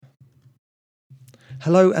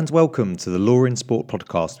Hello and welcome to the Law in Sport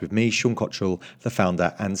podcast with me, Sean Cottrell, the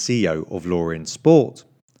founder and CEO of Law in Sport.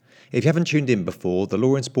 If you haven't tuned in before, the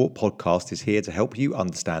Law in Sport podcast is here to help you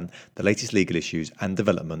understand the latest legal issues and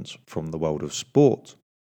developments from the world of sport.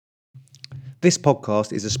 This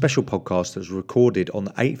podcast is a special podcast that was recorded on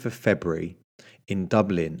the 8th of February in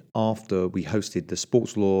Dublin after we hosted the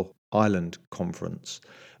Sports Law Ireland conference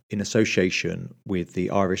in association with the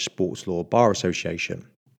Irish Sports Law Bar Association.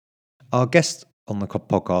 Our guests on the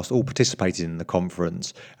podcast all participated in the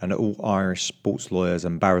conference and are all Irish sports lawyers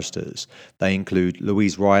and barristers. They include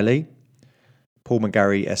Louise Riley, Paul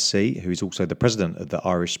McGarry SC, who is also the president of the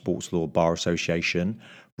Irish Sports Law Bar Association,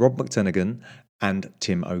 Rob McTurnigan and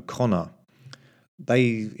Tim O'Connor.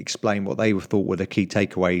 They explain what they thought were the key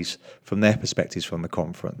takeaways from their perspectives from the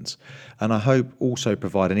conference, and I hope also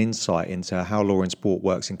provide an insight into how Law in Sport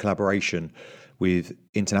works in collaboration with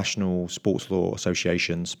international sports law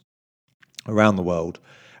associations around the world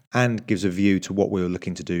and gives a view to what we're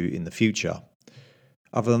looking to do in the future.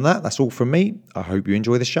 Other than that, that's all from me. I hope you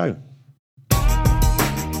enjoy the show.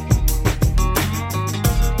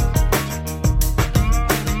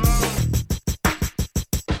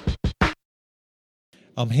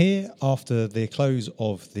 I'm here after the close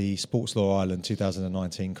of the Sports Law Ireland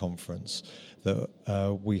 2019 conference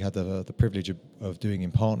that we had the privilege of doing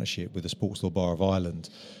in partnership with the Sports Law Bar of Ireland,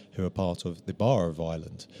 who are part of the Bar of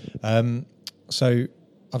Ireland. So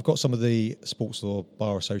I've got some of the Sports Law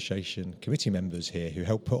Bar Association committee members here who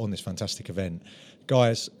helped put on this fantastic event.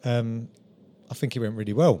 Guys, I think it went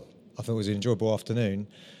really well. I thought it was an enjoyable afternoon.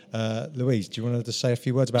 Louise, do you want to just say a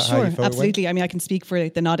few words about how you felt? Sure, absolutely. I mean, I can speak for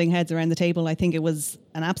the nodding heads around the table. I think it was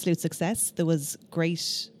an absolute success. There was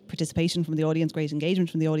great participation from the audience, great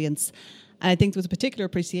engagement from the audience. And I think there was a particular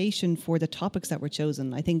appreciation for the topics that were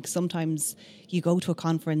chosen. I think sometimes you go to a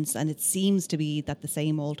conference and it seems to be that the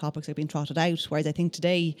same old topics are being trotted out, whereas I think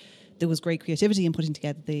today there was great creativity in putting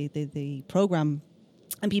together the programme,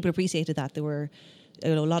 and people appreciated that. There were a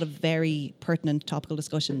lot of very pertinent topical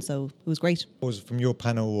discussions, so it was great. What was from your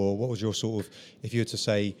panel, or what was your sort of, if you were to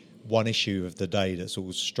say one issue of the day that sort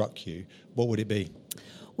of struck you, what would it be?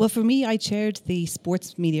 Well, for me, I chaired the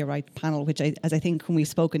sports media right panel, which as I think when we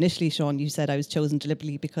spoke initially, Sean, you said I was chosen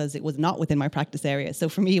deliberately because it was not within my practice area. So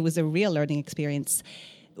for me, it was a real learning experience.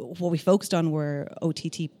 What we focused on were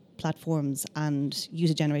OTT platforms and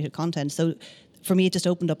user-generated content. So for me, it just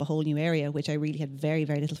opened up a whole new area, which I really had very,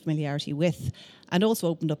 very little familiarity with, and also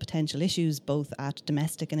opened up potential issues both at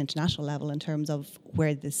domestic and international level in terms of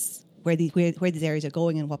where these areas are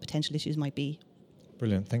going and what potential issues might be.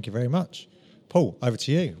 Brilliant. Thank you very much. Paul, over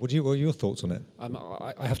to you. What are your thoughts on it?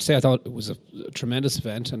 I have to say I thought it was a tremendous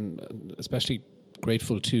event, and especially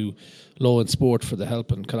grateful to Law in Sport for the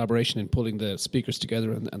help and collaboration in pulling the speakers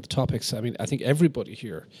together and the topics. I mean, I think everybody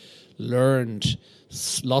here learned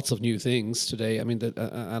lots of new things today. I mean,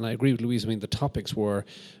 and I agree with Louise. I mean, the topics were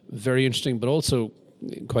very interesting, but also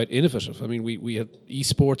quite innovative. I mean, we had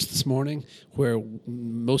esports this morning, where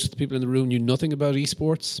most of the people in the room knew nothing about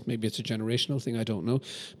esports. Maybe it's a generational thing, I don't know.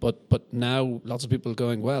 But now lots of people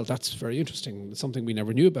going, well, that's very interesting. It's something we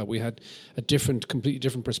never knew about. We had a completely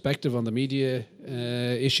different perspective on the media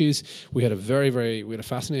issues. We had a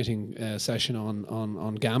fascinating session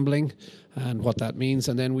on gambling and what that means.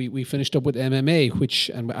 And then we finished up with MMA,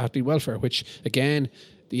 and athlete welfare, which again,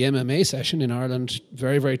 the MMA session in Ireland,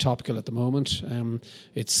 very, very topical at the moment.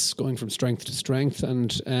 It's going from strength to strength,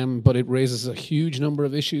 but it raises a huge number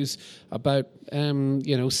of issues about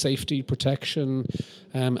safety, protection,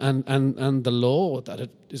 and the law that it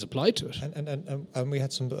is applied to it. And we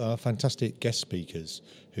had some fantastic guest speakers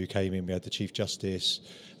who came in. We had the Chief Justice.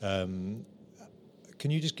 Can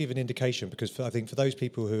you just give an indication, because I think for those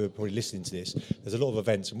people who are probably listening to this, there's a lot of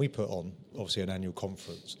events, and we put on obviously an annual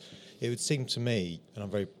conference. It would seem to me, and I'm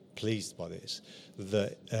very pleased by this,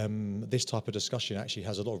 that this type of discussion actually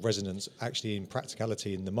has a lot of resonance actually in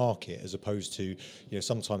practicality in the market, as opposed to,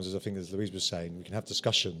 sometimes, as I think as Louise was saying, we can have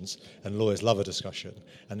discussions and lawyers love a discussion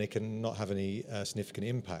and they can not have any significant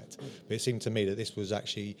impact. But it seemed to me that this was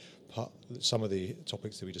actually some of the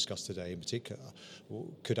topics that we discussed today in particular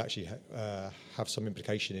could actually have some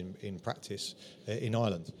implication in practice in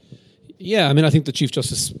Ireland. Yeah, I mean, I think the Chief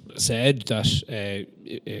Justice said that,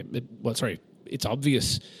 it's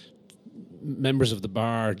obvious members of the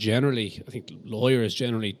bar generally, I think lawyers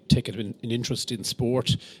generally take an interest in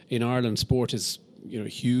sport. In Ireland, sport is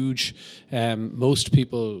huge. Most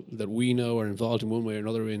people that we know are involved in one way or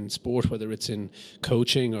another in sport, whether it's in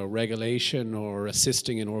coaching or regulation or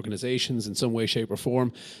assisting in organisations in some way, shape or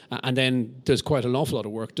form. And then there's quite an awful lot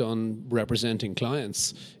of work done representing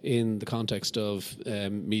clients in the context of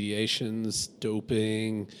mediations,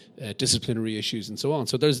 doping, disciplinary issues and so on.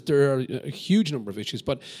 So there are a huge number of issues,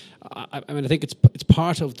 but I think it's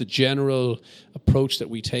part of the general approach that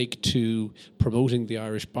we take to promoting the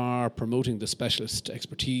Irish Bar, promoting the specialist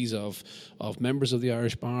expertise of members of the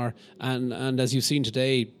Irish Bar, and as you've seen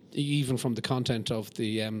today, even from the content of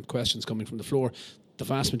the questions coming from the floor, the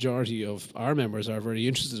vast majority of our members are very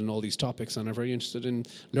interested in all these topics and are very interested in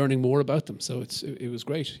learning more about them. So it was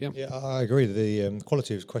great. Yeah, I agree. The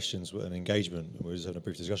quality of questions and engagement, we were having a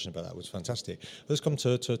brief discussion about that, was fantastic. Let's come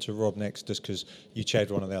to Rob next, just because you chaired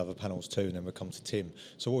one of the other panels too, and then we'll come to Tim.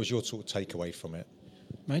 So what was your sort of takeaway from it?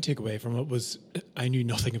 My takeaway from it was I knew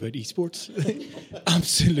nothing about esports.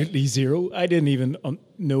 Absolutely zero. I didn't even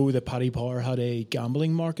know that Paddy Power had a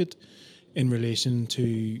gambling market in relation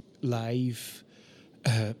to live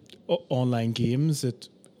online games. It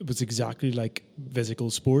was exactly like physical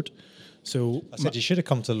sport. So I said you should have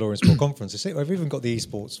come to the Lawrence Sport Conference. We've even got the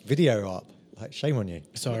esports video up. Like, shame on you.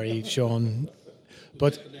 Sorry, Sean,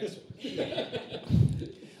 but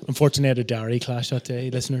unfortunately, I had a dairy clash that day,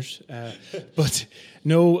 listeners. But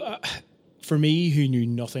no, for me, who knew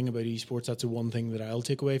nothing about esports, that's the one thing that I'll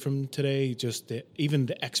take away from today. Just even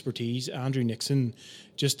the expertise, Andrew Nixon,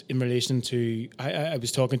 just in relation to. I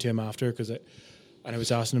was talking to him after and I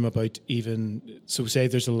was asking him about say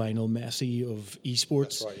there's a Lionel Messi of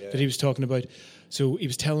esports that he was talking about. So he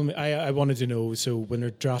was telling me, I wanted to know, so when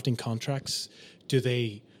they're drafting contracts, do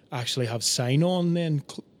they actually have sign-on then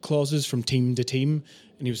clauses from team to team?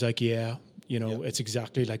 And he was like, it's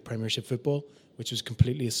exactly like Premiership football, which was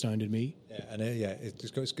completely astounded me. Yeah, and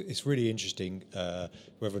it's really interesting.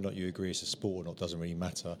 Whether or not you agree it's a sport or not doesn't really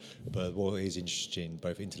matter. But what is interesting,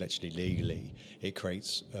 both intellectually, legally, it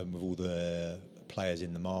creates with all the players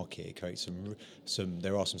in the market, it creates some.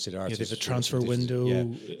 There are some similarities. Yeah, there's a transfer window. Yeah,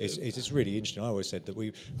 it's really interesting. I always said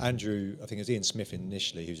that Andrew, I think it was Ian Smith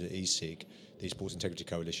initially, who's at ESIG, the Esports Integrity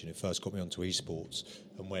Coalition, who first got me onto esports,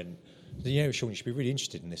 and when. Sean, you should be really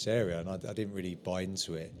interested in this area, and I didn't really buy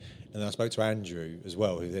into it. And then I spoke to Andrew as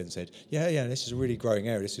well, who then said, this is a really growing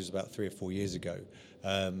area. This was about 3 or 4 years ago,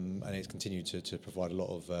 and it's continued to provide a lot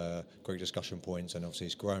of great discussion points, and obviously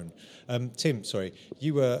it's grown. Tim, sorry,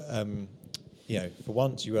 you were, for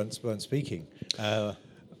once you weren't speaking. But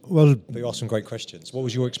you asked some great questions. What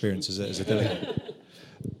was your experience as a delegate?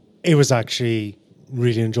 It was actually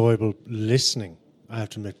really enjoyable listening, I have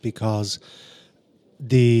to admit, because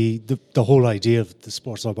the whole idea of the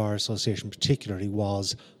Sports Law Bar Association particularly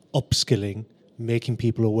was upskilling, making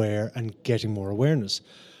people aware and getting more awareness.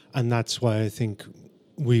 And that's why I think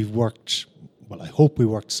I hope we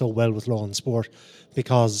worked so well with Law and Sport,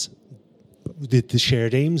 because the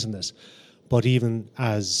shared aims in this. But even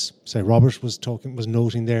as, say, Robert was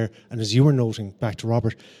noting there, and as you were noting back to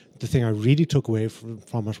Robert, the thing I really took away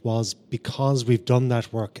from it was, because we've done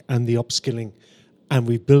that work and the upskilling and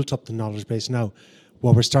we've built up the knowledge base now,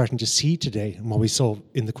 what we're starting to see today, and what we saw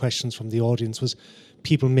in the questions from the audience, was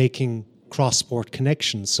people making cross-sport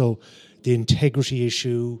connections. So the integrity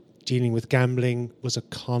issue, dealing with gambling, was a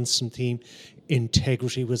constant theme.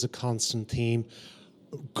 Integrity was a constant theme.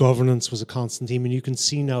 Governance was a constant theme. And you can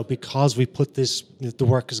see now, because we put this, the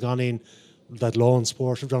work has gone in, that Law and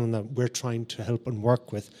Sport have done, and that we're trying to help and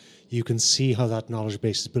work with, you can see how that knowledge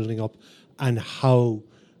base is building up, and how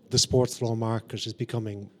the sports law market is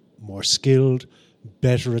becoming more skilled,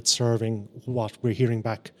 better at serving what we're hearing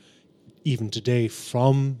back even today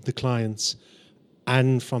from the clients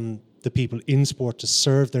and from the people in sport to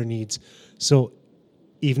serve their needs. So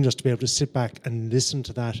even just to be able to sit back and listen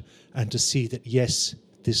to that, and to see that, yes,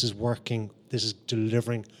 this is working, this is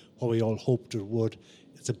delivering what we all hoped it would,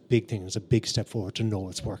 it's a big thing. It's a big step forward to know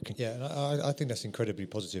it's working. Yeah, and I think that's incredibly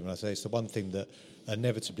positive. And I say it's the one thing that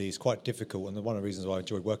inevitably is quite difficult, and one of the reasons why I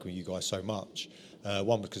enjoyed working with you guys so much.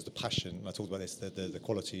 One, because the passion, and I talked about this, the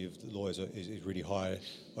quality of the lawyers is really high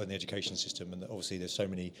in the education system, and obviously there's so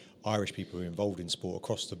many Irish people who are involved in sport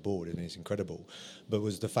across the board, and it's incredible. But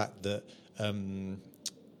was the fact that I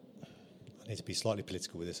need to be slightly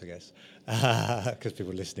political with this, I guess, because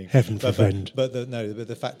people are listening. Heaven forbid. But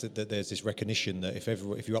the fact that there's this recognition that if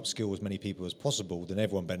you upskill as many people as possible, then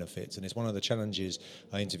everyone benefits. And it's one of the challenges.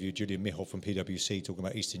 I interviewed Julian Michel from PwC talking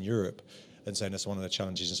about Eastern Europe, and saying that's one of the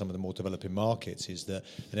challenges in some of the more developing markets, is that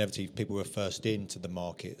inevitably people who are first into the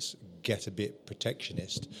markets get a bit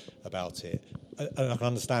protectionist about it. And I can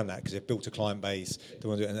understand that, because they've built a client base, they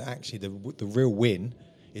want to do it, and actually the real win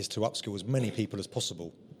is to upskill as many people as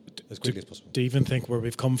possible, as quickly as possible. To even think where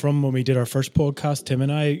we've come from when we did our first podcast, Tim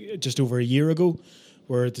and I, just over a year ago,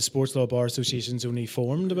 where the Sports Law Bar Association's only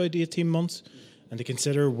formed about 18 months, and to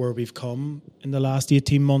consider where we've come in the last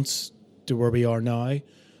 18 months to where we are now,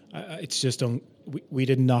 it's just we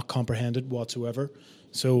did not comprehend it whatsoever.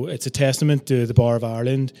 So it's a testament to the Bar of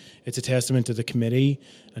Ireland, it's a testament to the committee,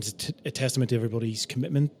 and it's a testament to everybody's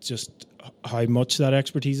commitment, just how much that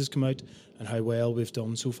expertise has come out and how well we've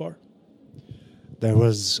done so far. There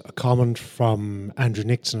was a comment from Andrew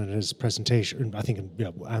Nixon in his presentation, I think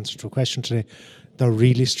in answer to a question today, that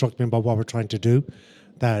really struck me about what we're trying to do,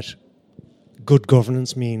 that good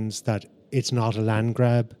governance means that it's not a land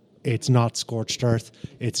grab, it's not scorched earth,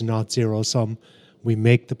 it's not zero sum. We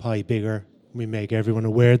make the pie bigger, we make everyone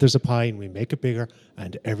aware there's a pie, and we make it bigger,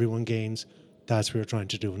 and everyone gains. That's what we're trying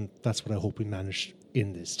to do, and that's what I hope we managed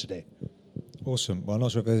in this today. Awesome. Well, I'm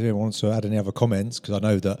not sure if anyone wants to add any other comments, because I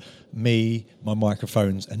know that my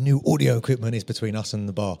microphones and new audio equipment is between us and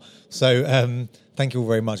the bar. So thank you all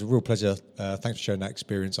very much. A real pleasure. Thanks for sharing that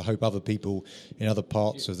experience. I hope other people in other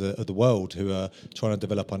parts of the world who are trying to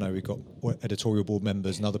develop, I know we've got editorial board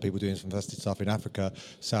members and other people doing some fantastic stuff in Africa,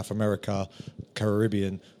 South America,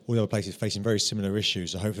 Caribbean, all the other places facing very similar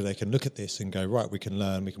issues. So hopefully they can look at this and go, right, we can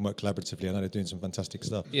learn, we can work collaboratively. I know they're doing some fantastic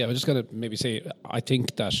stuff. Yeah, we're just going to maybe say, I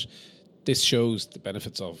think that this shows the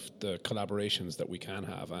benefits of the collaborations that we can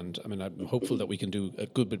have. And I mean, I'm hopeful that we can do a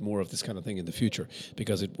good bit more of this kind of thing in the future,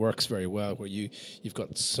 because it works very well where you've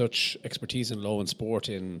got such expertise in law and sport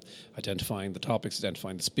in identifying the topics,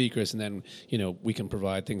 identifying the speakers, and then, we can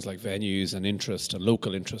provide things like venues and interest and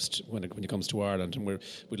local interest when it comes to Ireland. And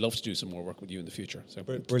we'd love to do some more work with you in the future. So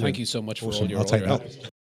thank you so much for all your help.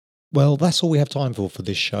 Well, that's all we have time for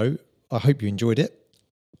this show. I hope you enjoyed it.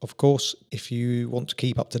 Of course, if you want to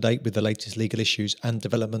keep up to date with the latest legal issues and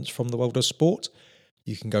developments from the world of sport,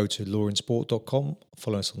 you can go to lawinsport.com,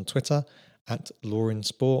 follow us on Twitter at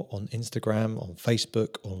lawinsport, on Instagram, on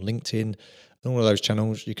Facebook, on LinkedIn, and all of those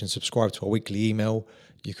channels. You can subscribe to our weekly email.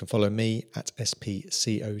 You can follow me at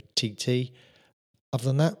SPCOTT. Other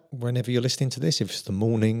than that, whenever you're listening to this, if it's the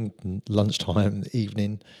morning, lunchtime, the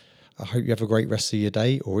evening, I hope you have a great rest of your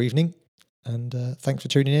day or evening. And thanks for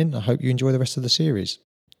tuning in. I hope you enjoy the rest of the series.